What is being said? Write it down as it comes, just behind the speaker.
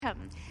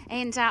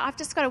And I've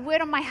just got a word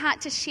on my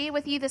heart to share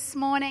with you this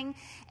morning,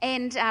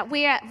 and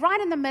we're right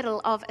in the middle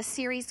of a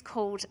series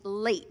called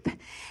Leap.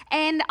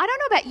 And I don't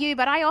know about you,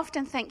 but I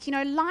often think,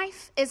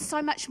 life is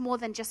so much more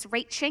than just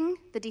reaching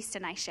the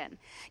destination.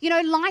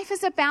 Life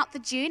is about the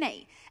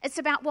journey. It's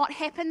about what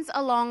happens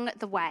along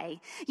the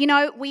way.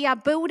 We are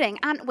building,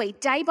 aren't we,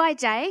 day by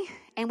day,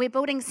 and we're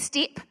building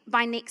step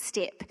by next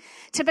step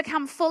to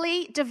become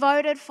fully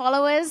devoted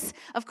followers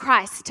of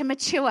Christ, to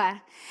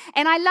mature.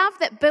 And I love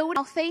that build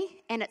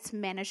healthy and it's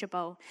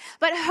manageable.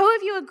 But who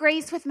of you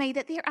agrees with me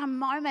that there are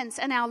moments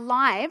in our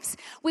lives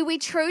where we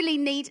truly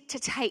need to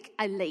take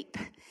a leap?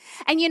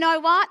 And you know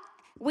what?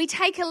 We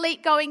take a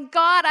leap going,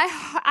 God,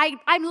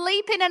 I'm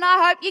leaping and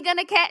I hope you're going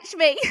to catch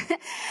me.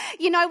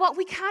 You know what?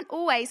 We can't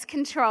always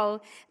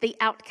control the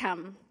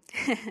outcome.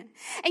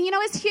 And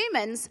as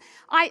humans,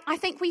 I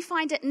think we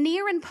find it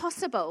near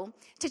impossible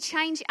to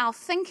change our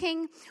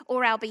thinking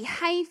or our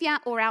behaviour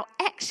or our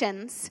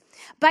actions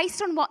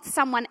based on what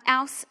someone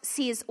else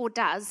says or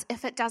does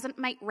if it doesn't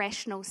make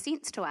rational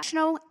sense to us.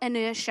 Rational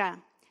inertia.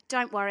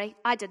 Don't worry,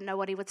 I didn't know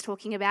what he was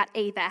talking about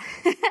either.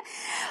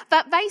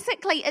 But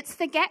basically, it's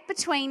the gap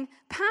between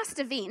past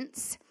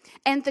events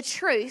and the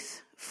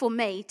truth for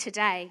me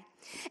today.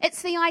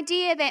 It's the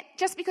idea that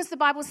just because the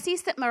Bible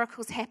says that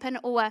miracles happen,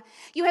 or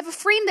you have a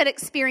friend that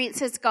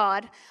experiences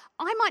God,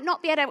 I might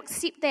not be able to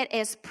accept that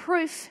as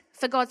proof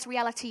for God's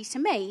reality to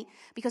me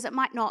because it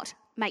might not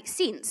make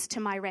sense to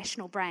my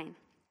rational brain.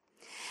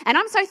 And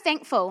I'm so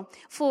thankful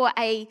for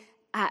a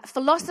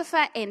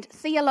philosopher and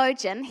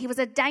theologian. He was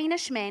a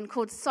Danish man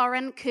called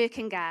Søren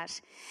Kierkegaard,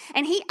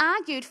 and he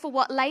argued for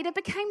what later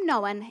became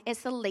known as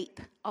the leap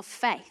of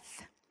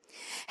faith.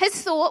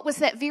 His thought was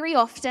that very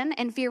often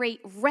and very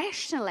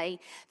rationally,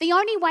 the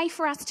only way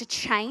for us to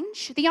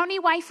change, the only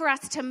way for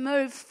us to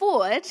move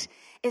forward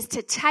is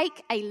to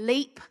take a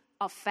leap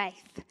of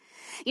faith.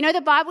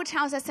 The Bible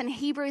tells us in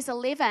Hebrews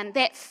 11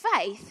 that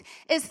faith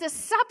is the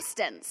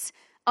substance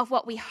of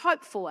what we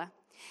hope for,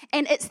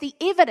 and it's the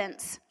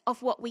evidence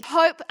of what we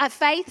hope.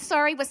 Faith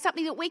was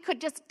something that we could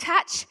just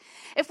touch,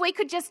 if we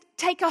could just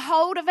take a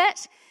hold of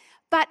it,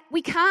 but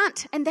we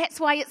can't, and that's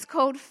why it's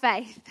called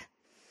faith.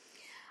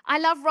 I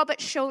love Robert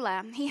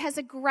Schuller. He has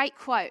a great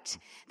quote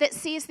that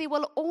says there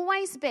will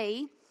always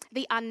be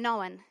the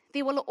unknown.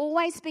 There will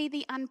always be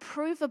the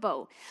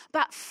unprovable.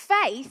 But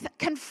faith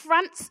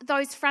confronts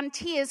those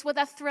frontiers with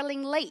a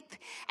thrilling leap.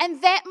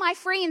 And that, my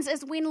friends,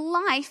 is when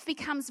life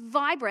becomes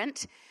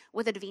vibrant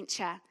with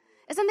adventure.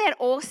 Isn't that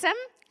awesome?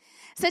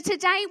 So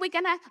today we're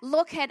going to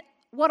look at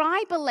what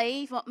I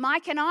believe, what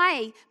Mike and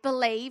I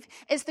believe,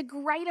 is the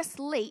greatest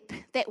leap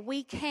that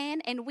we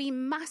can and we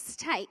must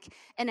take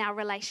in our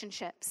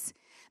relationships.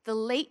 The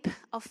leap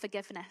of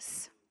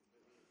forgiveness.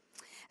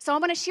 So I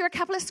want to share a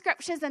couple of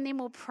scriptures and then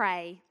we'll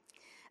pray.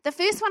 The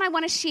first one I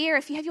want to share,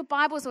 if you have your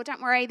Bibles, or don't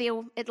worry,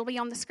 it'll be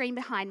on the screen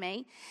behind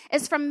me,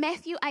 is from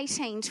Matthew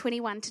 18,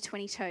 21 to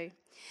 22.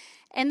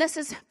 And this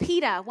is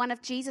Peter, one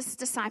of Jesus'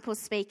 disciples,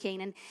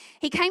 speaking. And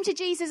he came to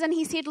Jesus and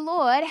he said,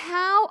 Lord,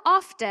 how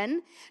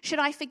often should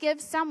I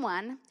forgive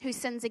someone who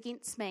sins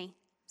against me?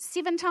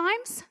 7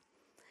 times?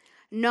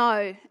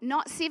 No,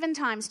 not 7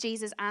 times,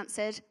 Jesus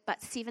answered,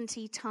 but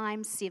 70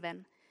 times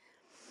 7.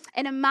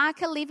 And in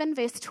Mark 11,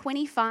 verse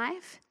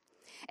 25,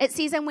 it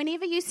says, and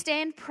whenever you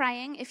stand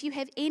praying, if you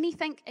have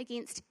anything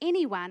against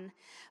anyone,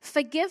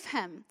 forgive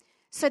him,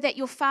 so that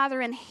your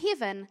Father in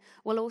heaven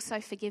will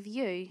also forgive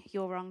you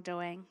your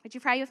wrongdoing. Would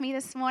you pray with me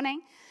this morning?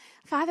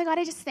 Father God,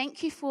 I just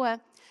thank you for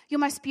your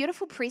most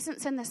beautiful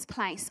presence in this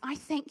place. I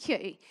thank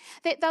you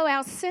that though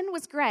our sin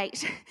was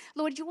great,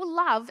 Lord, your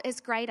love is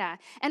greater.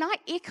 And I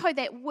echo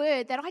that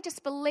word, that I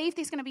just believe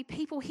there's going to be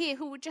people here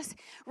who will just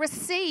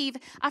receive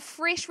a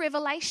fresh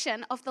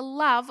revelation of the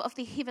love of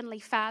the Heavenly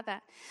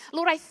Father.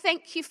 Lord, I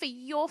thank you for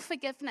your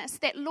forgiveness,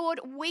 that, Lord,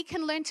 we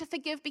can learn to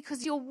forgive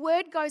because your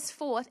word goes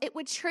forth. It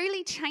would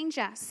truly change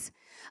us.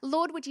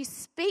 Lord, would you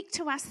speak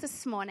to us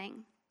this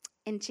morning?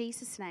 In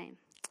Jesus' name,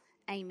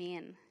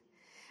 amen.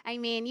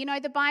 Amen.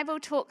 The Bible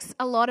talks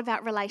a lot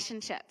about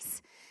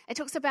relationships. It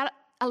talks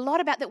a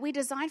lot about that we're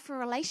designed for a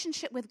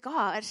relationship with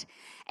God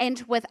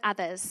and with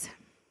others.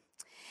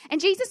 And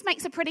Jesus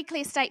makes a pretty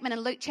clear statement in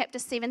Luke chapter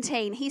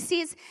 17. He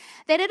says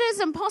that it is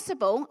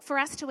impossible for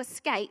us to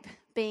escape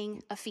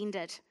being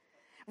offended.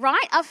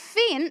 Right?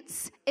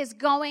 Offense is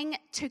going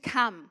to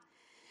come.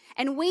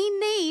 And we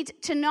need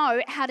to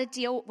know how to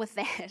deal with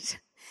that.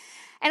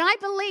 And I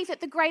believe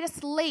that the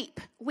greatest leap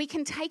we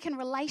can take in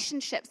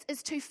relationships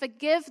is to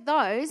forgive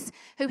those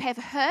who have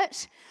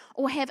hurt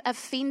or have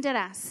offended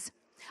us.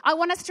 I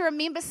want us to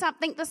remember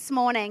something this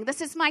morning.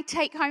 This is my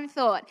take-home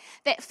thought,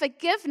 that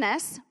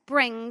forgiveness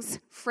brings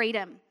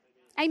freedom.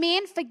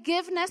 Amen?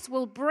 Forgiveness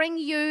will bring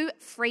you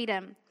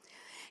freedom.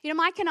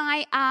 Mike and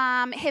I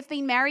have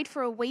been married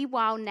for a wee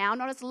while now,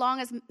 not as long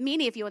as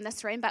many of you in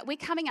this room, but we're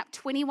coming up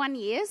 21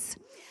 years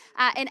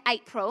in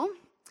April,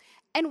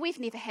 and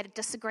we've never had a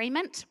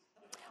disagreement.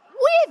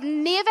 We've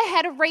never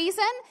had a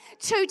reason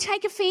to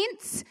take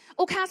offense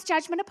or cast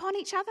judgment upon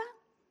each other.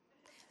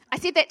 I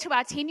said that to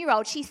our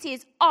 10-year-old. She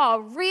says, "Oh,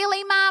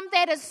 really, Mum?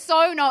 That is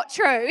so not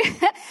true."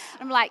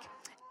 I'm like,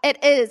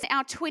 it is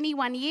our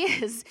 21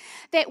 years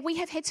that we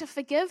have had to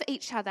forgive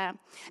each other,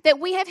 that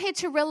we have had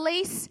to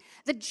release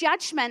the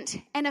judgment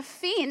and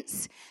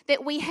offense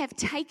that we have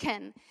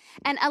taken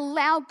and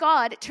allow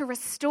God to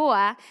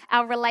restore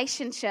our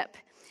relationship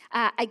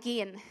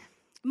again.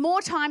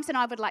 More times than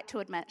I would like to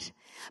admit.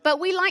 But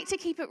we like to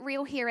keep it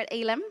real here at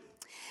Elim.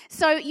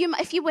 So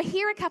if you were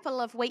here a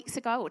couple of weeks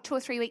ago, or 2 or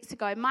 3 weeks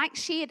ago, Mike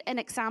shared an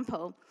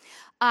example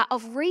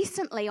of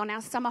recently on our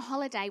summer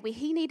holiday where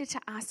he needed to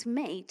ask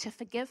me to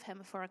forgive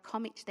him for a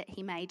comment that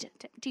he made.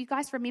 Do you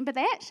guys remember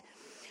that?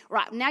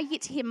 Right, now you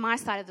get to hear my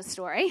side of the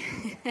story.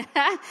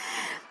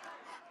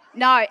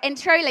 No, and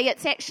truly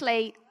it's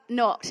actually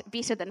not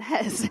better than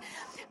his.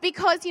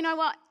 Because you know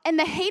what? In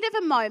the heat of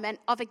a moment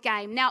of a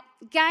game, now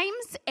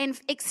games and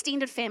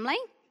extended family,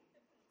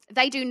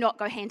 they do not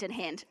go hand in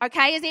hand,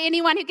 okay? Is there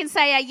anyone who can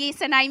say a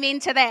yes and amen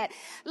to that?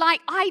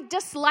 Like, I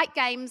dislike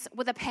games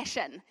with a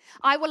passion.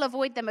 I will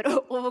avoid them at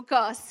all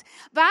costs.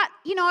 But,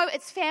 you know,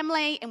 it's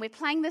family and we're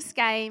playing this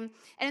game.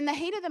 And in the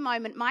heat of the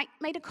moment, Mike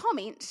made a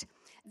comment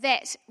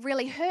that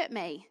really hurt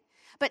me.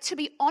 But to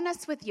be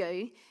honest with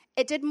you,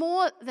 it did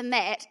more than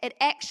that. It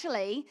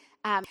actually...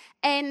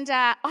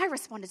 I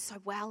responded so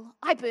well.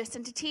 I burst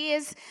into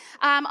tears.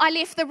 I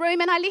left the room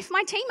and I left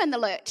my team in the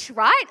lurch,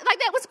 right? Like,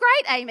 that was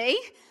great, Amy.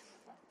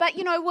 But,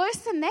 you know, worse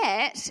than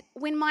that,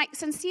 when Mike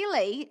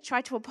sincerely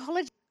tried to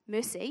apologize,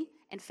 mercy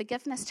and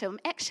forgiveness to him,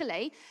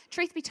 actually,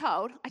 truth be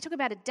told, I took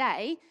about a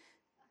day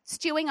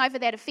stewing over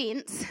that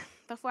offence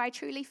before I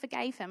truly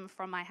forgave him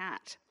from my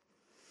heart.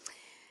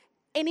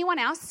 Anyone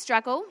else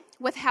struggle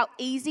with how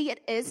easy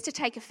it is to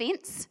take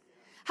offence?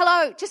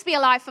 Hello, just be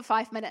alive for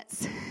 5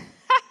 minutes.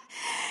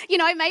 You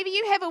know, maybe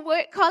you have a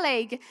work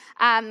colleague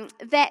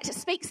that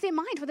speaks their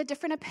mind with a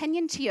different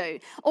opinion to you,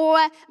 or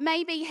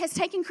maybe has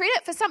taken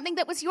credit for something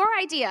that was your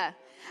idea.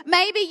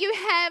 Maybe you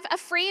have a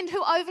friend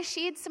who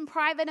overshared some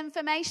private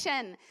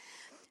information,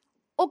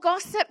 or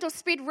gossiped or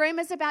spread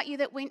rumours about you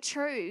that weren't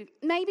true.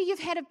 Maybe you've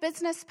had a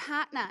business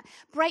partner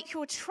break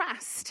your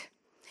trust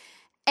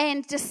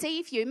and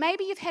deceive you.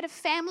 Maybe you've had a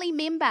family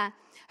member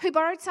who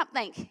borrowed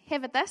something,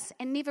 have this,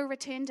 and never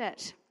returned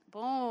it.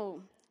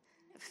 Boom.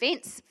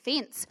 Fence.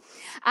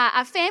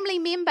 A family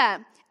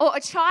member or a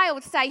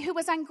child, say, who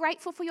was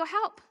ungrateful for your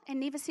help and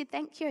never said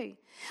thank you.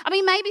 I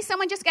mean, maybe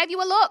someone just gave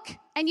you a look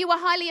and you were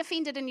highly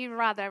offended and you'd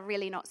rather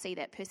really not see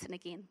that person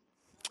again.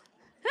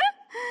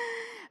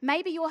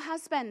 Maybe your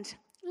husband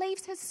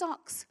leaves his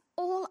socks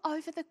all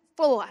over the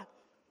floor.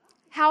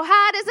 How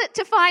hard is it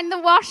to find the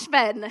wash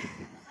bin?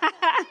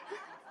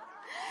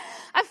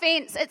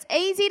 Offense, it's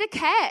easy to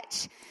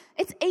catch.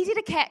 It's easy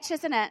to catch,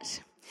 isn't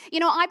it? You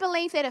know, I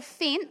believe that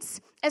offense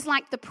is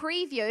like the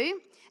preview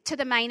to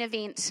the main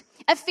event.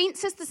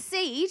 Offense is the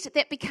seed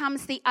that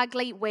becomes the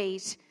ugly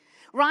weed,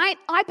 right?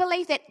 I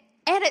believe that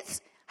at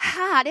its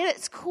heart, at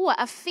its core,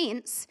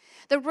 offense,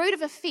 the root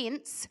of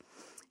offense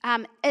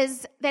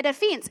is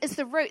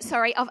the root,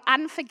 of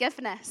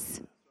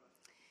unforgiveness.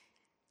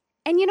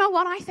 And you know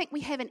what? I think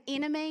we have an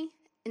enemy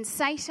in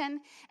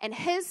Satan, and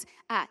his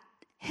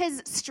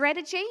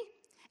strategy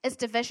is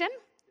division.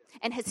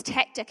 And his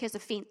tactic is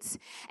offense.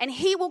 And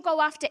he will go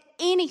after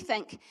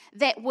anything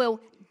that will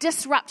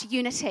disrupt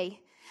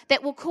unity,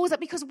 that will cause it.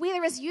 Because where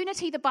there is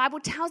unity, the Bible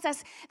tells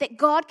us that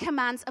God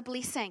commands a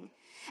blessing.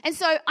 And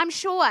so I'm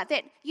sure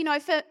that, you know,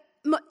 for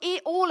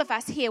all of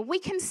us here, we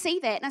can see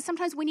that. And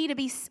sometimes we need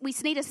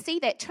to see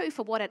that too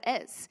for what it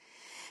is.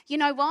 You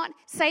know what?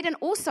 Satan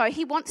also,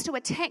 he wants to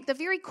attack the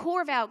very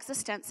core of our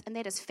existence, and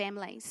that is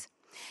families.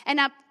 And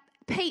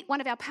Pete, one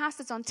of our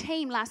pastors on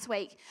team last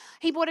week,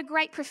 he brought a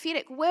great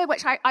prophetic word,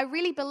 which I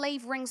really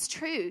believe rings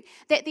true,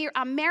 that there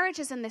are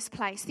marriages in this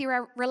place, there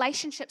are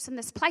relationships in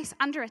this place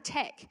under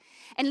attack.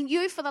 And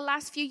you, for the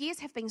last few years,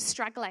 have been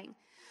struggling.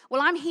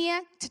 Well, I'm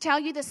here to tell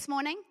you this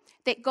morning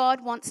that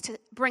God wants to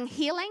bring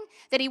healing,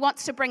 that he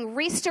wants to bring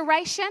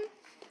restoration,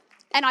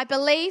 and I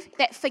believe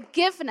that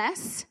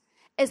forgiveness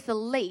is the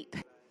leap.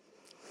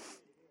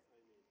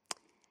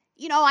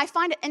 You know, I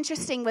find it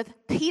interesting with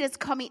Peter's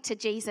comment to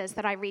Jesus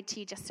that I read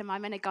to you just a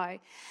moment ago.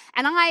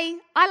 And I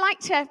like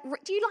to,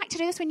 do you like to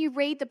do this when you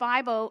read the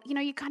Bible? You know,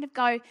 you kind of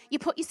go, you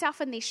put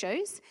yourself in their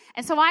shoes.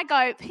 And so I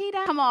go, Peter,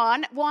 come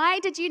on, why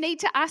did you need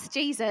to ask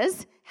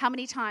Jesus how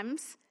many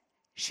times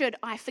should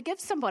I forgive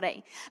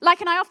somebody?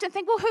 Like, and I often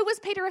think, well, who was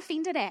Peter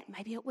offended at?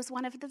 Maybe it was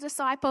one of the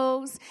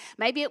disciples.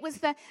 Maybe it was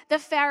the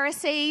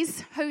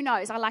Pharisees. Who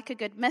knows? I like a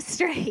good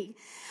mystery.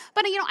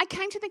 But, you know, I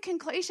came to the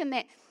conclusion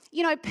that,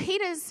 you know,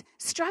 Peter's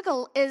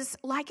struggle is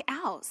like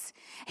ours.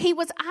 He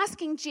was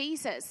asking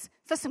Jesus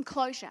for some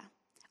closure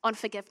on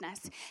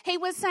forgiveness. He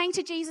was saying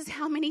to Jesus,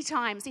 how many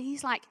times? And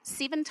he's like,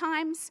 7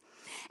 times.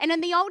 And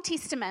in the Old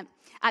Testament,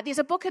 there's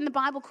a book in the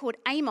Bible called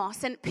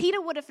Amos. And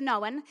Peter would have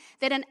known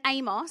that in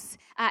Amos,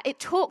 it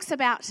talks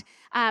about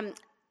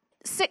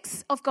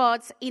 6 of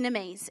God's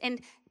enemies.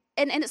 And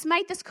and it's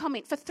made this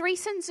comment, for 3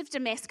 sins of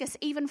Damascus,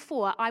 even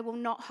 4, I will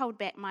not hold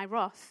back my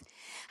wrath.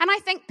 And I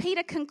think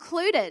Peter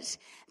concluded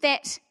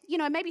that,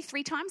 maybe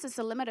 3 times is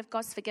the limit of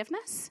God's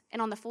forgiveness,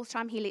 and on the 4th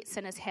time he lets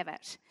sinners have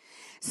it.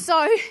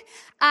 So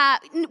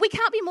we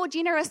can't be more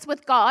generous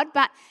with God,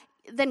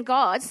 than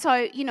God,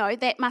 so,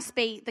 that must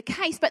be the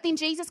case. But then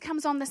Jesus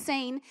comes on the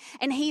scene,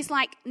 and he's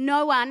like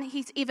no one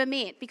he's ever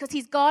met, because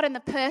he's God in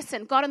the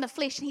person, God in the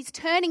flesh, and he's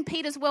turning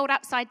Peter's world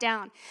upside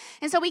down.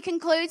 And so he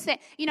concludes that,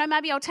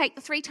 maybe I'll take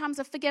the 3 times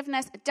of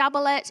forgiveness,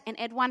 double it, and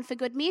add 1 for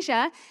good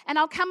measure, and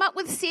I'll come up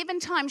with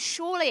 7 times.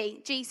 Surely,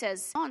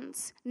 Jesus.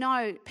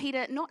 No,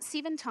 Peter, not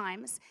 7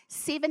 times,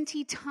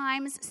 70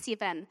 times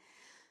 7.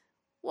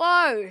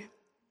 Whoa,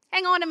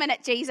 hang on a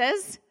minute,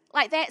 Jesus.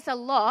 That's a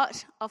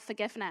lot of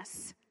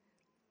forgiveness.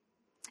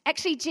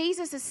 Actually,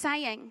 Jesus is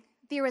saying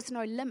there is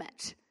no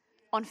limit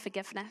on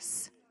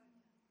forgiveness.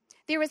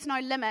 There is no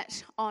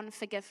limit on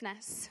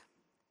forgiveness.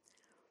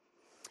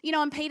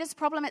 In Peter's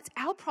problem, it's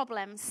our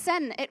problem.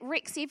 Sin, it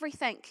wrecks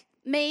everything.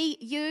 Me,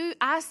 you,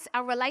 us,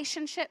 our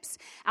relationships,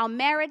 our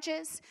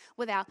marriages,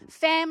 with our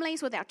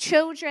families, with our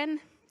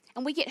children.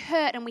 And we get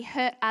hurt and we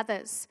hurt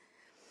others.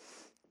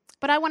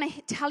 But I want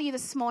to tell you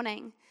this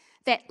morning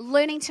that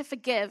learning to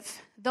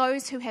forgive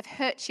those who have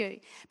hurt you,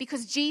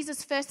 because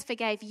Jesus first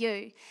forgave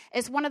you,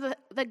 is one of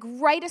the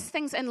greatest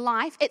things in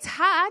life. It's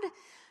hard,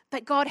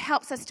 but God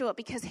helps us do it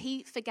because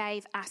he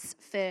forgave us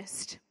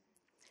first.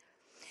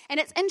 And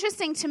it's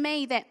interesting to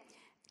me that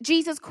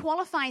Jesus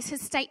qualifies his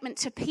statement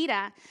to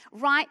Peter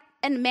right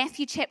in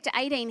Matthew chapter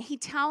 18. He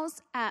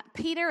tells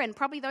Peter and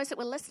probably those that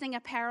were listening a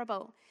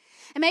parable.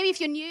 And maybe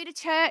if you're new to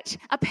church,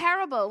 a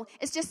parable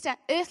is just an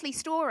earthly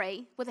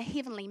story with a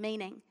heavenly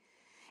meaning.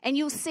 And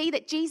you'll see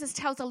that Jesus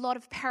tells a lot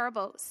of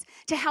parables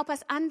to help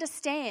us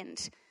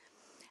understand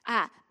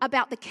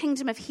about the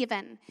kingdom of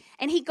heaven.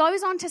 And he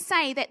goes on to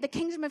say that the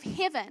kingdom of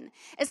heaven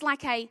is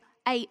like a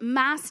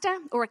master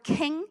or a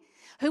king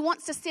who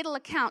wants to settle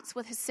accounts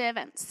with his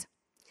servants.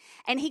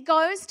 And he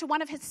goes to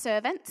one of his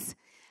servants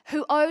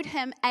who owed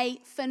him a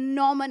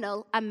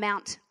phenomenal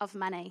amount of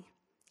money.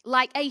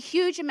 Like a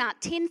huge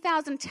amount,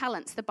 10,000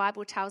 talents, the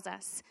Bible tells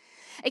us.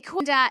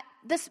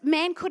 This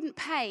man couldn't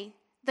pay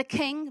the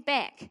king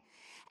back.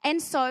 And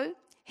so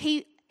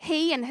he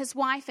and his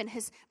wife and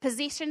his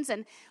possessions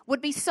would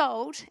be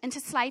sold into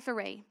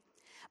slavery.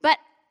 But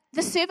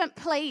the servant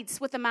pleads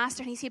with the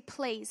master, and he said,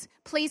 please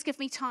give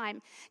me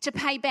time to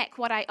pay back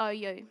what I owe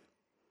you.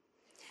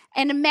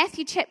 And in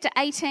Matthew chapter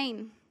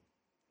 18,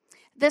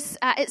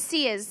 it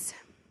says,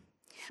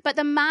 but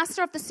the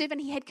master of the servant,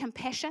 he had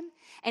compassion,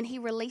 and he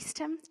released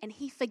him, and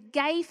he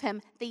forgave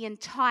him the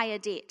entire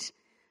debt.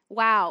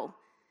 Wow.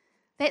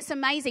 That's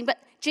amazing. But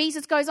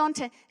Jesus goes on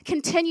to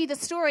continue the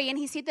story, and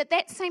he said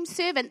that same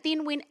servant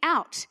then went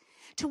out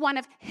to one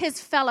of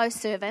his fellow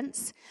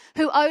servants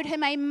who owed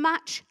him a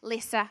much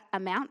lesser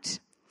amount,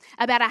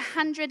 about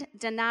 100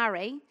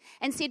 denarii,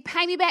 and said,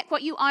 pay me back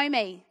what you owe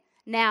me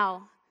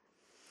now.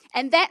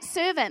 And that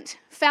servant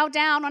fell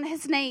down on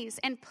his knees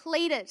and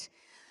pleaded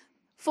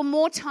for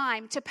more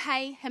time to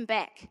pay him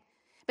back.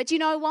 But you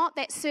know what?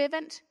 That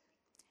servant,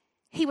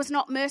 he was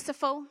not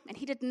merciful, and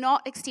he did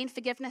not extend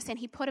forgiveness, and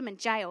he put him in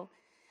jail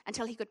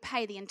until he could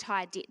pay the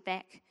entire debt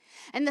back.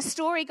 And the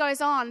story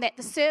goes on that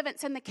the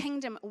servants in the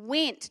kingdom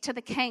went to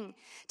the king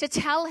to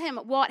tell him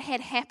what had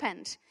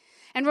happened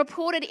and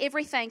reported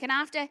everything. And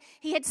after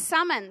he had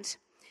summoned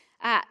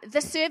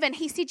the servant,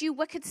 he said, you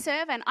wicked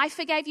servant, I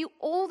forgave you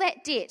all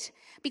that debt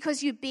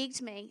because you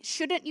begged me.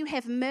 Shouldn't you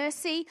have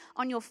mercy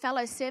on your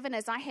fellow servant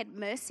as I had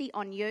mercy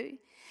on you?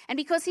 And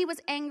because he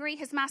was angry,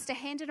 his master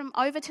handed him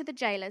over to the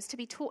jailers to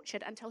be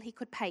tortured until he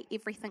could pay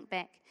everything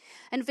back.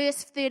 In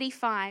verse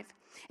 35,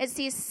 it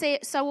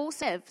says, so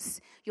also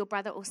forgive your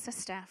brother or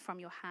sister from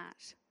your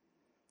heart.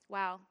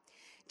 Wow.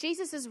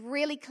 Jesus is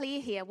really clear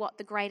here what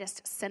the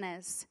greatest sin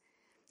is.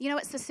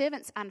 It's the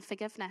servant's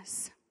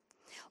unforgiveness.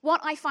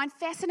 What I find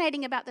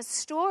fascinating about this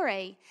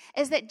story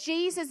is that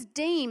Jesus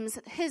deems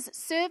his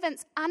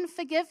servant's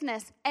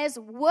unforgiveness as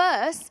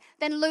worse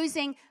than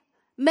losing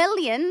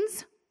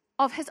millions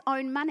of his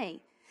own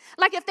money.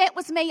 Like if that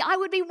was me, I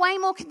would be way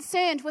more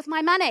concerned with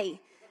my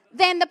money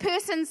than the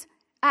person's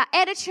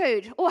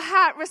attitude or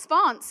heart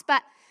response.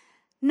 But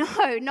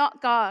no,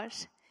 not God.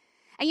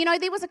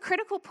 And there was a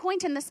critical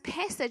point in this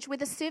passage where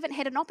the servant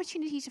had an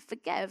opportunity to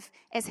forgive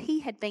as he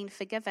had been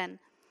forgiven.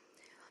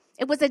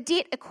 It was a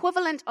debt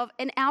equivalent of,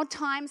 in our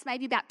times,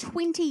 maybe about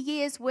 20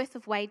 years' worth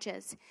of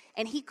wages.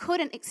 And he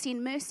couldn't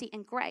extend mercy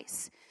and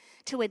grace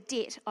to a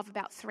debt of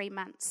about 3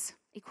 months,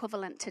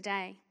 equivalent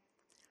today.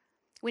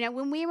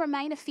 When we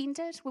remain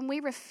offended, when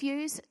we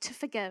refuse to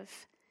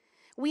forgive,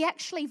 we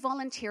actually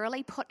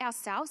voluntarily put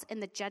ourselves in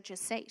the judge's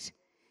seat,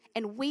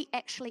 and we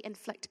actually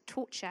inflict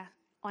torture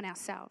on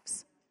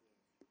ourselves.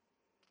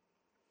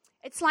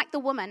 It's like the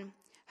woman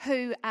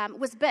who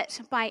was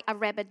bit by a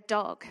rabid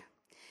dog.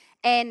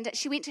 And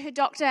she went to her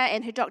doctor,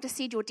 and her doctor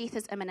said, your death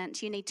is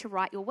imminent. You need to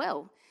write your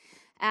will.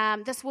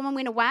 This woman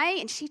went away,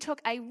 and she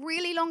took a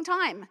really long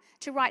time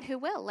to write her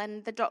will.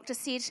 And the doctor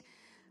said,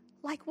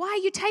 like, why are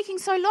you taking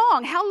so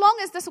long? How long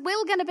is this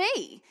will going to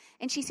be?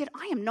 And she said,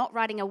 I am not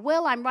writing a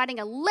will. I'm writing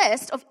a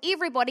list of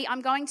everybody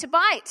I'm going to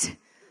bite.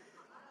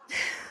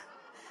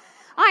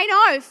 I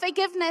know,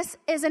 forgiveness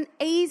isn't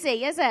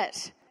easy, is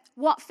it?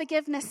 What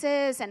forgiveness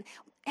is and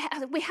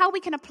how we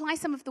can apply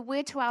some of the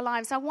word to our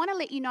lives. I want to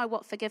let you know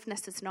what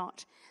forgiveness is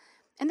not.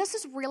 And this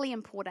is really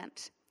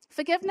important.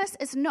 Forgiveness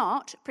is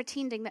not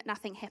pretending that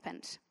nothing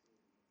happened.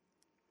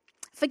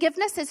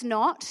 Forgiveness is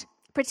not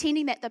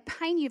pretending that the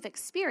pain you've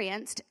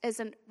experienced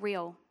isn't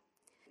real,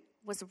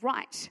 was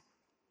right.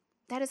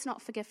 That is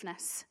not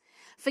forgiveness.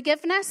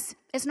 Forgiveness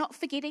is not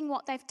forgetting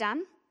what they've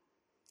done.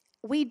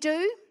 We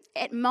do,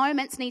 at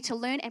moments, need to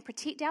learn and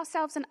protect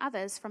ourselves and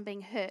others from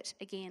being hurt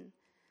again.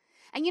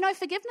 And you know,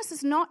 forgiveness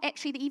is not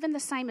actually even the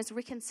same as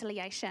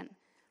reconciliation.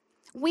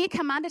 We're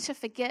commanded to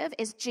forgive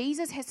as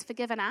Jesus has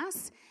forgiven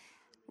us,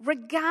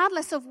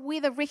 regardless of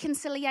whether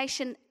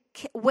reconciliation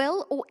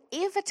will or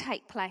ever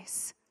take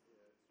place.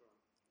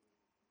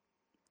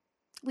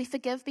 We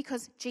forgive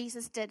because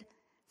Jesus did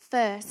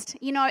first.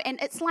 You know,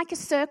 and it's like a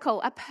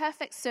circle, a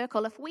perfect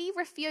circle. If we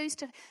refuse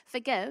to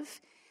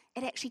forgive,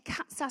 it actually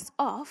cuts us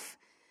off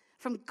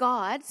from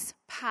God's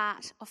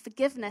part of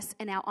forgiveness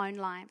in our own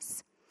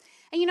lives.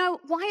 And you know,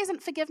 why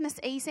isn't forgiveness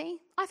easy?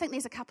 I think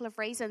there's a couple of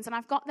reasons, and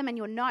I've got them in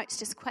your notes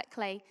just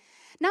quickly.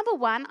 Number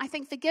one, I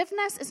think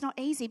forgiveness is not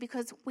easy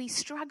because we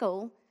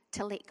struggle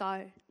to let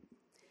go.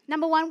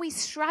 Number one, we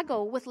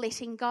struggle with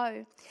letting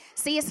go.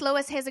 C.S.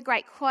 Lewis has a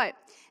great quote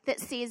that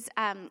says,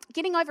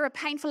 getting over a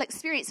painful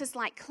experience is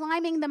like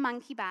climbing the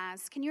monkey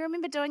bars. Can you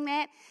remember doing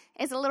that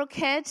as a little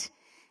kid?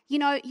 You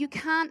know, you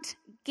can't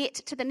get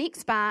to the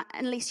next bar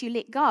unless you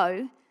let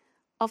go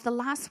of the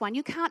last one.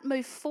 You can't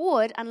move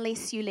forward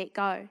unless you let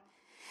go.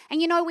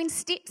 And you know, when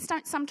steps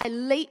don't sometimes, a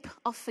leap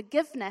of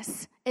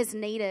forgiveness is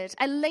needed,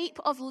 a leap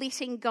of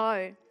letting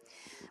go,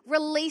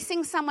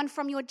 releasing someone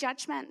from your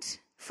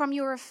judgment, from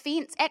your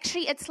offense.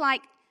 Actually, it's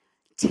like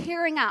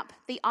tearing up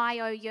the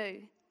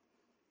IOU.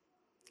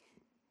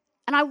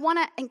 And I want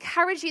to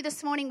encourage you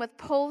this morning with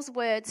Paul's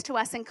words to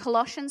us in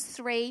Colossians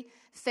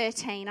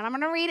 3:13. And I'm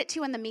going to read it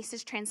to you in the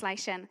Message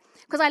translation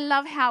because I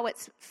love how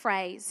it's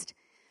phrased.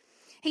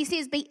 He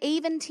says, be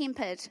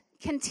even-tempered,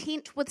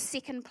 content with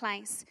second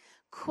place,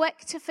 quick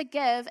to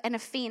forgive an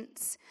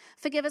offense.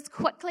 Forgive as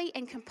quickly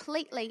and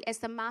completely as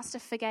the Master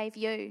forgave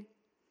you.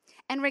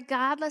 And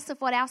regardless of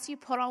what else you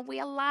put on,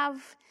 wear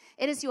love.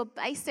 It is your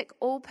basic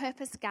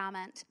all-purpose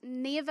garment.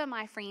 Never,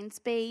 my friends,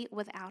 be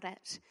without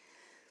it.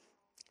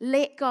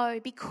 Let go.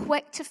 Be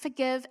quick to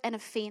forgive an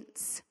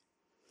offense.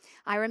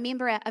 I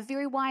remember a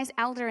very wise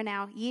elder in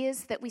our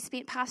years that we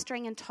spent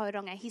pastoring in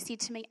Tauranga. He said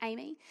to me,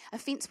 Amy,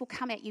 offense will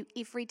come at you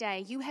every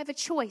day. You have a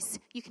choice.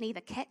 You can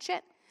either catch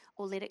it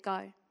or let it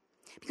go.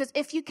 Because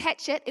if you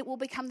catch it, it will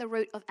become the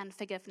root of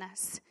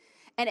unforgiveness.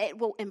 And it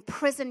will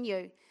imprison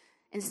you.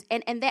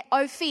 And that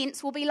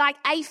offense will be like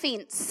a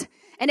fence.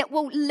 And it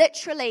will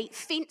literally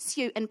fence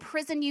you,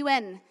 imprison you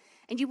in.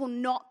 And you will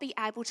not be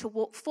able to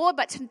walk forward.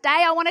 But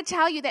today I want to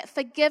tell you that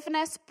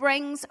forgiveness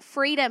brings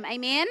freedom.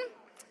 Amen?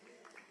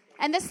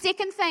 And the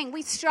second thing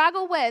we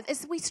struggle with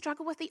is we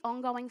struggle with the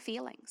ongoing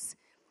feelings.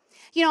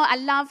 You know, I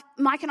love,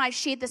 Mike and I have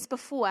shared this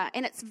before,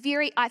 and it's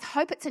I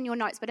hope it's in your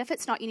notes, but if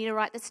it's not, you need to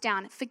write this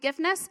down.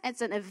 Forgiveness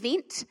is an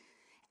event,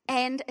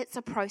 and it's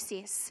a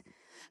process.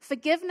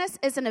 Forgiveness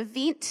is an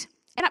event,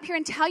 and up here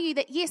and tell you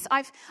that, yes,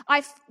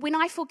 when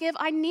I forgive,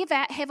 I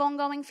never have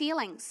ongoing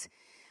feelings.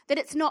 That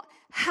it's not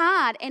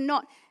hard and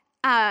not,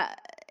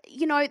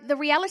 the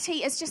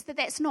reality is just that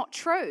that's not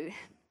true.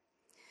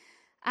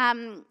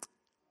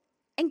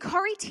 And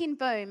Corrie ten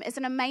Boom is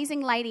an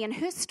amazing lady, and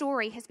her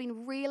story has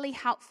been really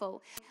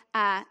helpful.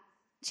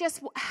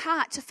 Just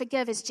heart to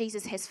forgive as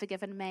Jesus has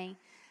forgiven me.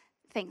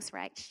 Thanks,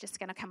 Rach. Just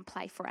going to come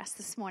play for us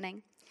this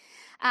morning.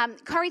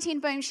 Corrie ten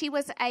Boom, she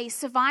was a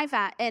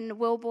survivor in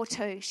World War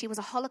II. She was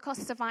a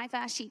Holocaust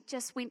survivor. She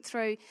just went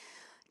through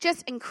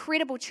just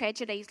incredible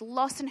tragedies,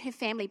 loss in her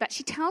family. But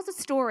she tells a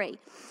story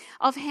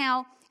of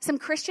how some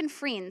Christian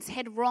friends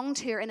had wronged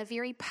her in a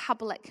very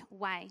public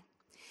way.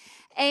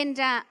 And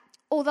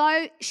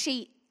although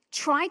she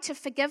tried to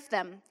forgive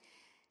them,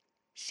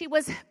 she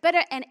was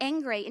bitter and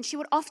angry, and she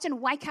would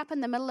often wake up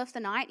in the middle of the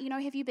night. You know,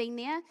 have you been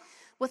there?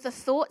 With the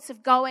thoughts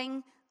of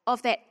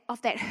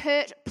that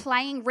hurt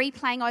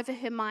replaying over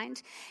her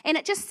mind. And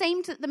it just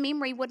seemed that the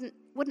memory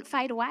wouldn't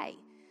fade away.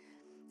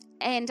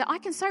 And I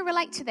can so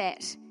relate to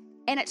that.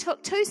 And it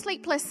took 2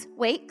 sleepless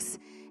weeks,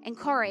 and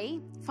Corrie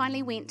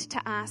finally went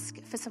to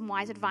ask for some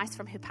wise advice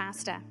from her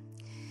pastor.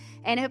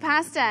 And her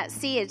pastor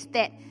said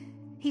that,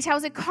 he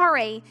tells her,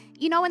 Corrie,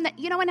 you know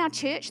in our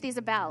church there's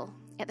a bell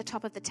at the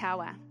top of the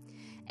tower.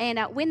 And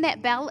when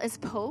that bell is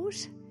pulled,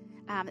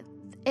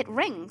 it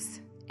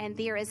rings. And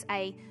there is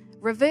a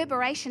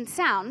reverberation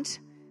sound.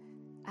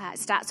 It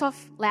starts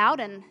off loud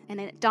and then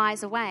it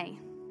dies away.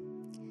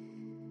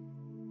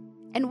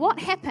 And what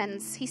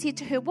happens, he said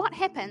to her, what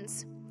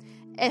happens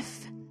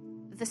if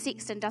the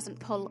sexton doesn't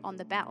pull on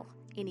the bell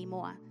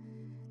anymore?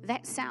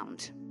 That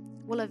sound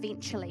will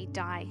eventually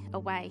die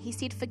away. He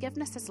said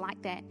forgiveness is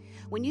like that.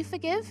 When you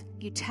forgive,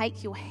 you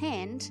take your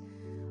hand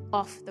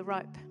off the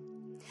rope.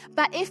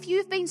 But if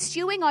you've been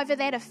stewing over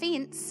that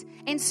offense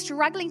and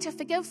struggling to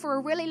forgive for a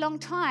really long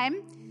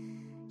time,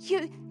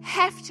 you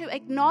have to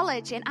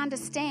acknowledge and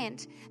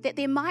understand that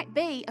there might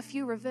be a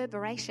few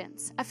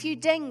reverberations, a few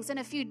dings and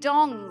a few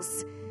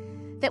dongs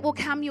that will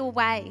come your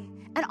way.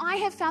 And I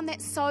have found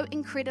that so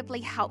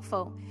incredibly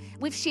helpful.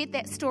 We've shared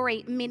that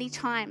story many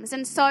times.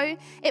 And so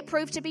it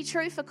proved to be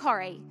true for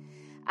Corrie.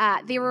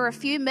 There were a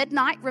few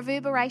midnight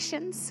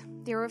reverberations.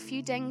 There were a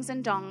few dings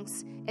and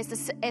dongs as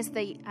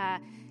the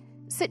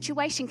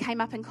situation came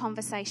up in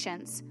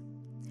conversations.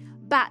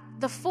 But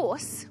the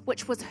force,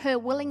 which was her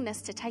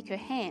willingness to take her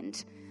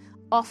hand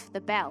off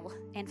the bell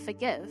and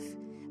forgive,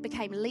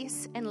 became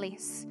less and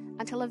less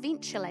until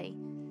eventually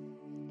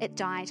it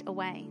died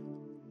away.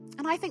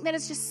 And I think that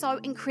is just so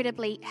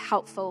incredibly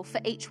helpful for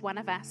each one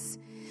of us.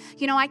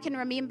 You know, I can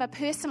remember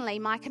personally,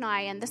 Mike and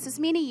I, and this is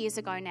many years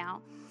ago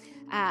now,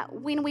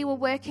 when we were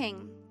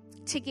working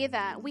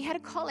together, we had a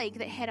colleague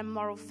that had a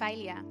moral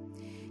failure.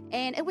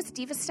 And it was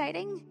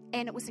devastating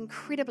and it was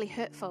incredibly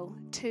hurtful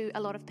to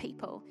a lot of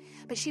people.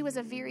 But she was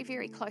a very,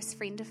 very close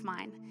friend of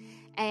mine.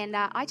 And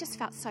I just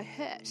felt so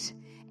hurt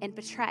and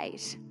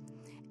betrayed.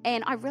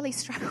 And I really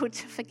struggled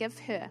to forgive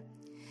her.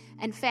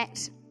 In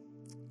fact,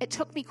 it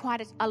took me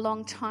quite a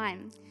long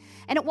time.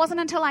 And it wasn't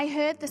until I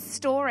heard the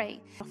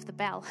story off the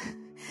bell.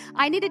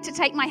 I needed to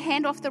take my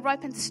hand off the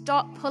rope and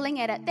stop pulling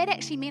at it. That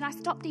actually meant I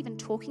stopped even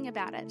talking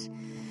about it.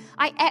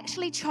 I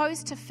actually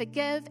chose to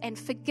forgive and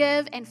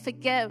forgive and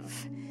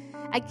forgive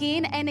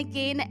again and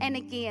again and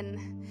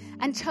again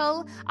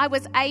until I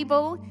was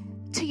able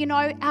to,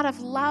 out of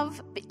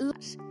love.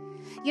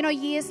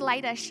 Years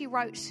later, she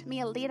wrote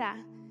me a letter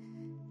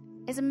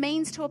as a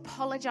means to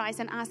apologize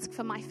and ask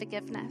for my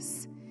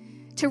forgiveness,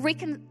 to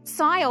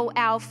reconcile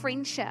our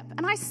friendship.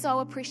 And I so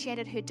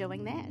appreciated her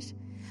doing that.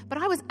 But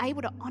I was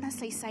able to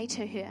honestly say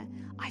to her,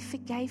 I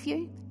forgave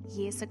you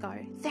years ago.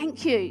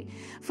 Thank you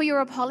for your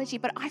apology,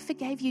 but I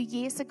forgave you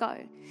years ago.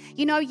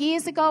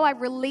 Years ago, I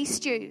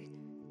released you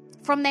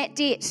from that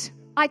debt.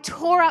 I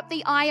tore up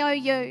the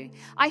IOU.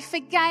 I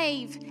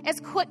forgave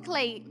as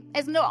quickly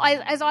as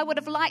I would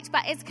have liked,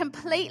 but as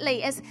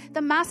completely as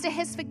the Master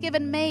has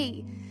forgiven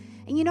me.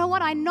 And you know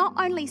what? I not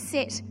only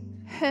set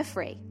her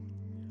free,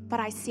 but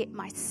I set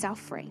myself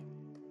free.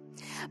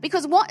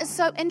 Because what is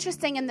so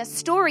interesting in the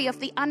story of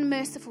the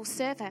unmerciful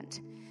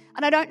servant,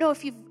 and I don't know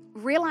if you've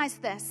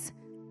realized this,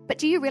 but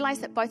do you realize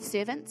that both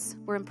servants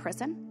were in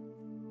prison?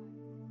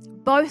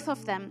 Both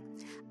of them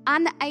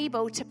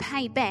unable to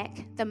pay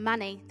back the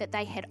money that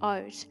they had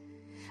owed.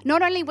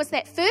 Not only was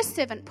that first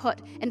servant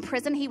put in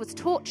prison, he was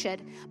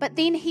tortured, but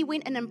then he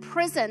went and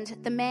imprisoned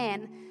the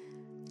man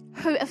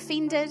who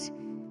offended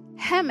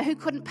him, who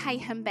couldn't pay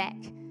him back.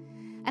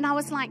 And I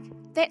was like,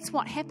 that's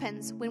what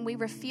happens when we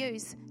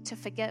refuse to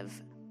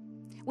forgive.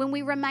 When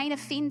we remain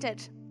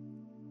offended,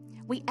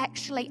 we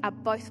actually are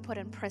both put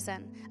in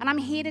prison. And I'm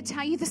here to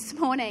tell you this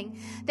morning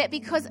that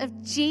because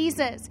of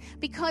Jesus,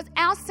 because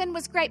our sin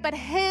was great, but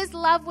his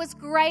love was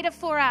greater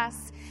for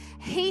us,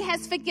 he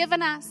has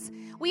forgiven us.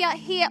 We are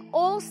here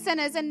all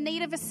sinners in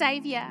need of a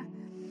Savior.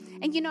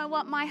 And you know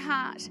what? My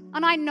heart,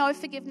 and I know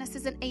forgiveness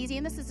isn't easy,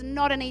 and this is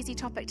not an easy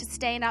topic to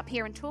stand up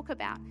here and talk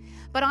about,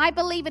 but I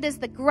believe it is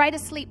the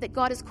greatest leap that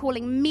God is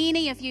calling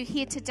many of you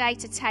here today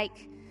to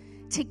take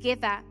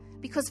together,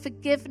 because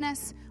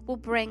forgiveness will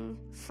bring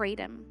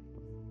freedom.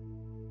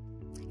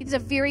 It's a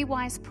very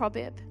wise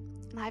proverb,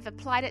 and I've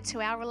applied it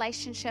to our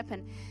relationship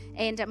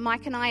and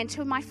Mike and I, and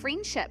to my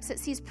friendships. It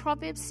says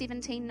Proverbs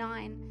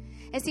 17:9.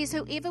 It says,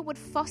 whoever would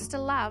foster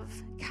love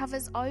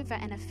covers over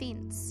an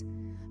offense,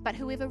 but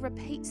whoever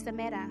repeats the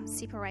matter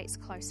separates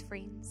close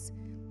friends.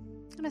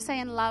 I'm going to say,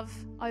 in love,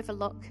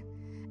 overlook.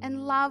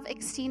 In love,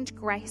 extend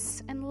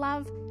grace. In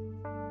love,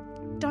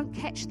 don't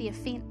catch the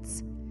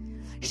offense.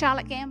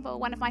 Charlotte Gamble,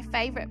 one of my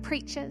favorite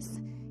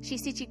preachers, she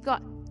said you've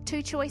got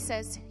two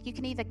choices. You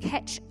can either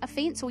catch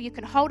offense, or you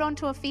can hold on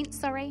to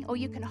offense, or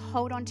you can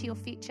hold on to your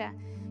future.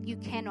 You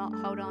cannot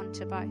hold on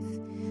to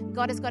both.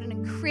 God has got an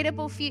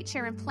incredible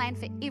future and plan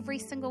for every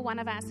single one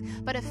of us,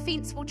 but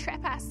offense will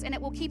trap us and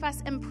it will keep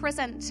us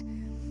imprisoned.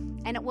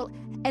 And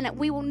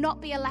we will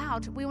not be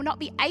allowed, we will not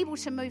be able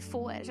to move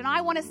forward. And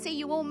I want to see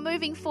you all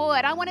moving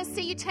forward. I want to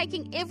see you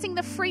taking everything,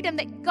 the freedom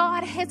that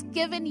God has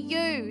given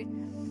you.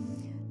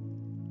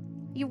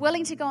 You're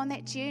willing to go on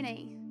that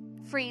journey,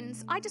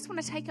 friends. I just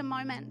want to take a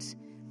moment,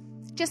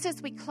 just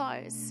as we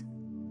close.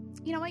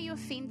 Are you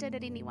offended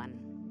at anyone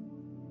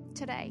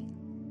today?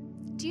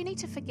 Do you need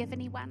to forgive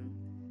anyone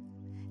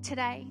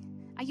today?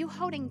 Are you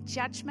holding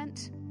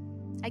judgment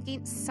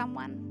against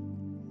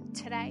someone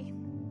today?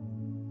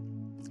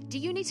 Do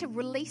you need to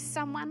release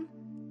someone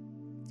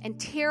and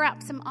tear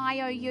up some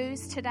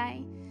IOUs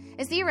today?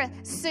 Is there a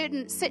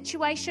certain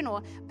situation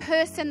or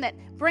person that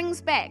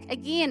brings back,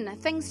 again,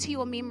 things to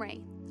your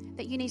memory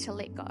that you need to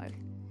let go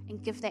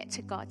and give that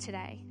to God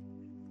today?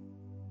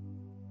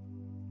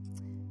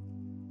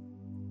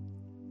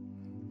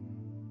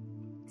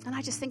 And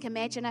I just think,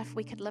 imagine if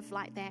we could live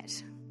like that,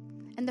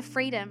 in the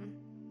freedom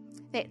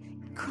that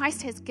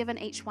Christ has given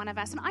each one of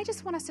us. And I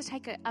just want us to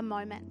take a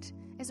moment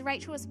as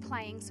Rachel was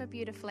playing so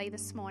beautifully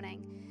this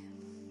morning,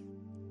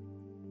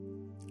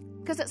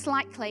 because it's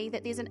likely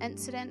that there's an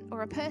incident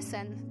or a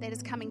person that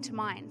is coming to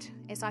mind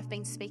as I've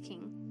been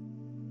speaking.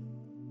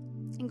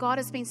 And God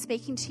has been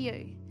speaking to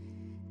you.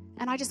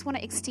 And I just want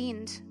to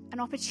extend an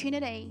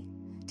opportunity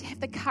to have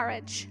the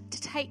courage to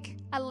take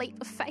a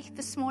leap of faith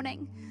this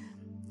morning,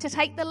 to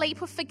take the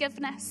leap of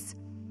forgiveness,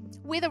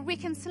 whether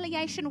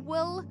reconciliation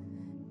will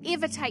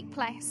ever take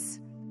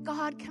place.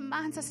 God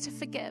commands us to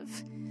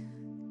forgive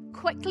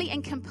quickly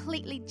and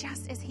completely,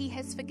 just as He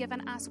has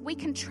forgiven us. We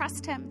can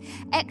trust Him.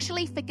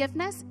 Actually,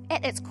 forgiveness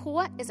at its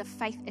core is a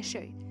faith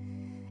issue.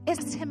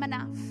 It's Him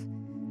enough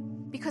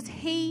because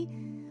He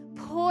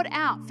poured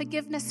out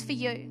forgiveness for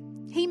you.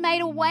 He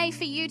made a way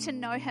for you to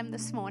know Him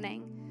this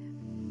morning.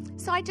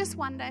 So I just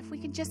wonder if we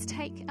could just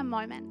take a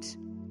moment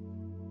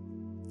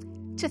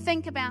to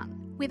think about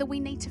whether we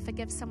need to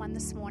forgive someone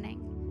this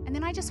morning. And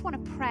then I just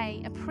want to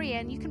pray a prayer,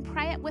 and you can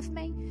pray it with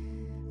me.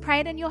 Pray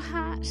it in your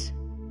heart.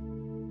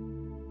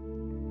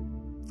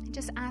 And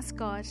just ask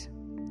God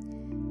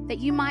that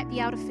you might be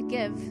able to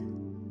forgive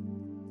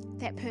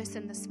that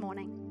person this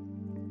morning.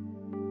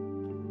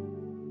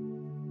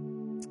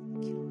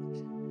 Thank you, Lord.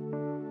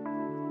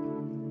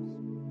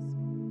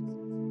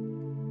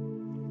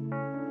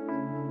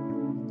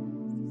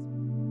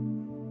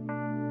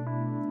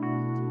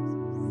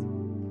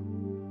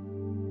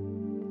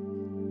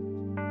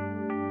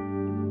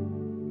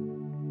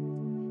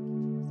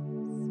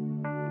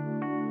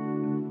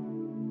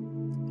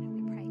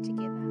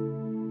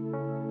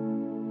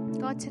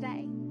 God,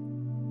 today,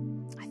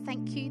 I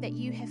thank you that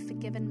you have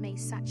forgiven me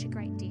such a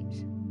great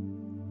debt.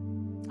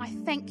 I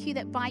thank you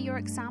that by your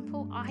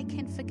example, I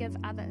can forgive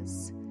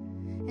others.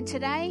 And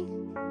today,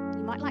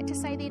 you might like to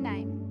say their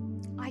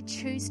name, I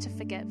choose to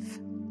forgive.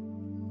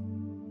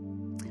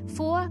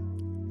 For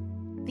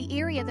the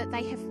area that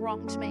they have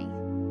wronged me,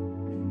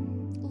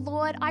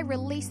 Lord, I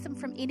release them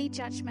from any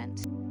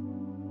judgment.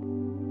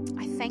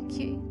 I thank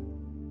you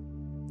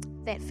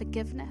that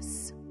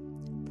forgiveness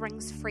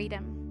brings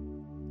freedom.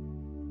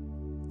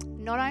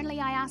 Not only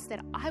I ask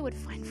that I would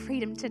find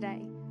freedom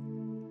today,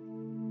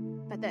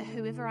 but that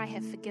whoever I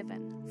have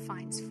forgiven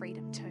finds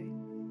freedom too.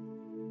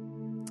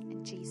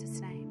 In Jesus'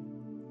 name.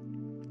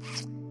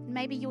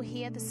 Maybe you're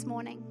here this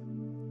morning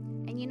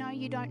and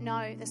you don't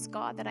know this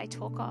God that I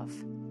talk of.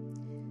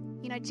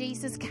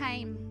 Jesus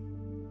came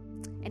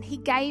and He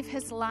gave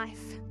His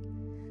life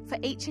for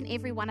each and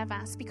every one of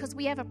us because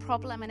we have a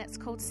problem, and it's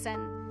called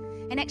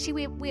sin. And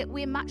actually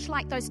we're much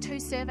like those two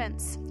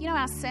servants.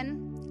 Our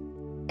sin,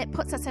 it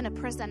puts us in a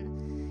prison.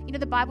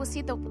 The Bible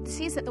says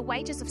that the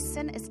wages of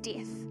sin is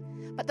death,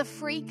 but the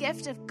free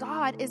gift of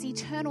God is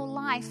eternal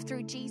life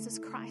through Jesus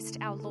Christ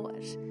our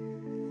Lord.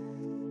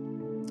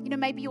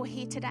 Maybe you're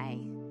here today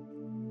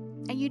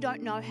and you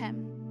don't know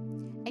Him,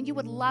 and you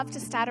would love to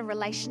start a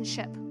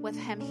relationship with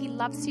Him. He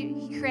loves you.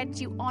 He created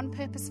you on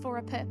purpose for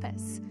a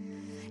purpose,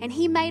 and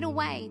He made a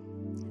way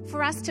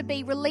for us to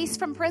be released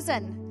from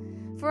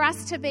prison, for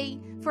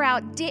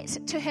our debt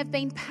to have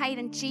been paid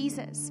in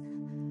Jesus,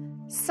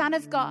 Son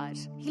of God.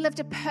 He lived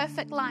a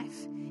perfect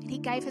life, and He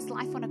gave His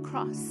life on a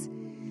cross,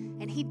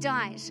 and He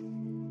died,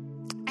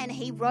 and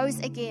He rose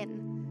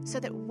again so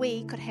that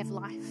we could have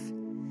life.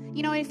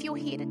 If you're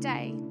here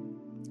today,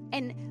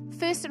 and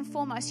first and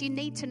foremost, you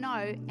need to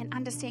know and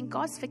understand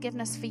God's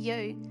forgiveness for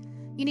you.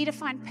 You need to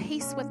find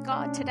peace with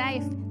God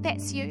today. If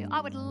that's you,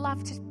 I would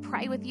love to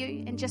pray with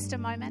you in just a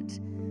moment.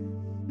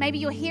 Maybe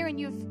you're here and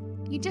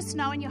you just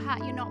know in your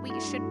heart you're not where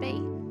you should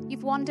be.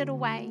 You've wandered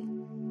away.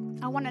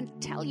 I want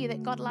to tell you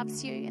that God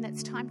loves you, and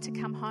it's time to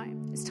come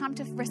home. It's time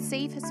to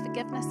receive His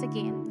forgiveness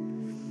again.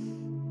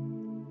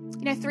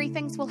 3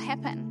 things will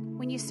happen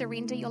when you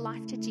surrender your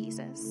life to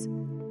Jesus.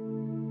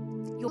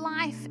 Your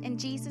life in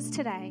Jesus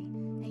today,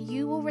 and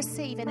you will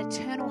receive an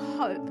eternal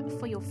hope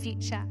for your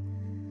future.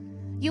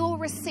 You will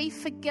receive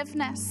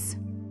forgiveness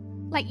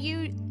like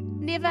you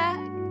never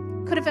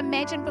could have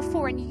imagined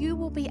before, and you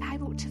will be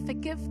able to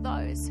forgive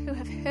those who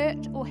have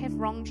hurt or have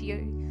wronged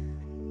you.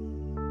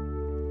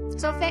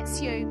 So if that's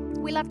you,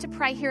 we love to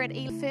pray here at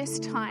Elim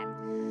first time.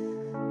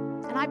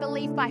 And I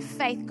believe by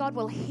faith, God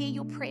will hear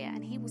your prayer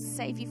and He will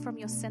save you from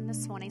your sin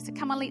this morning. So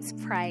come on, let's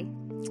pray.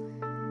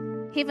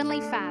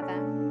 Heavenly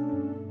Father,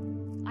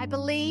 I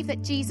believe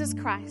that Jesus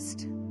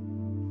Christ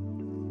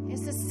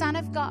is the Son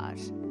of God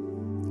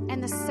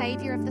and the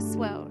Savior of this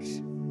world.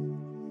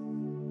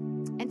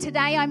 And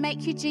today I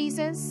make you,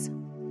 Jesus,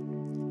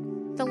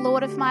 the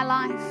Lord of my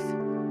life.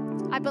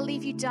 I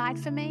believe you died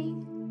for me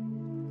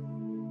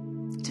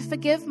to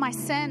forgive my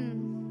sin.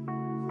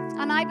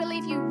 And I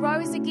believe you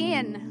rose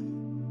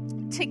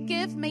again to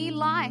give me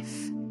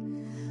life.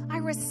 I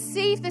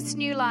receive this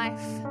new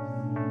life.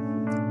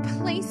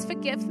 Please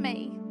forgive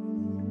me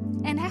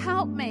and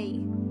help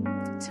me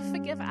to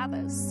forgive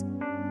others.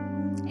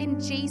 In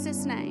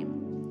Jesus' name.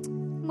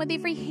 With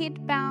every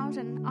head bowed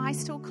and eye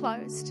still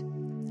closed,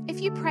 if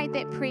you prayed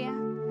that prayer,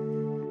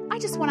 I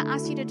just want to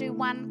ask you to do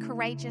one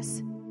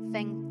courageous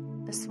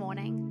thing this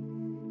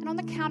morning. And on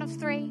the count of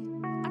 3,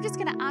 I'm just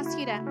going to ask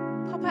you to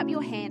pop up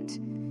your hand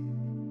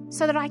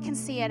so that I can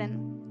see it.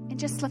 And and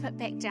just slip it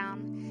back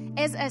down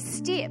as a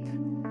step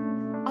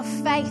of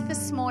faith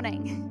this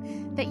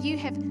morning that you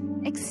have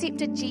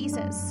accepted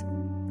Jesus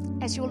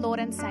as your Lord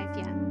and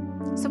Savior.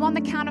 So on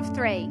the count of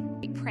 3,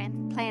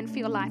 plan for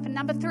your life. And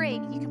number 3,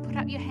 you can put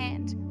up your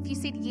hand if you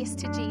said yes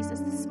to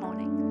Jesus this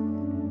morning.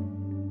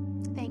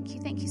 Thank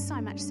you. Thank you so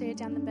much, sir,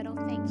 down the middle.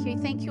 Thank you.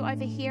 Thank you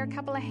over here. A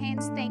couple of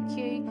hands. Thank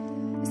you.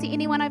 Is there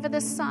anyone over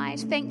this side?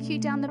 Thank you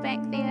down the back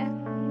there.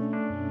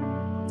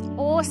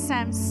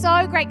 Awesome.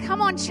 So great.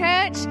 Come on,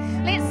 church.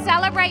 Let's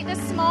celebrate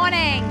this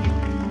morning.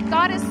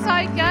 God is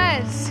so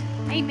good.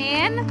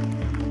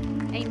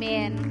 Amen.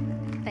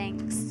 Amen.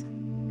 Thanks.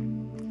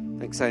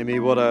 Thanks, Amy.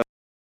 What a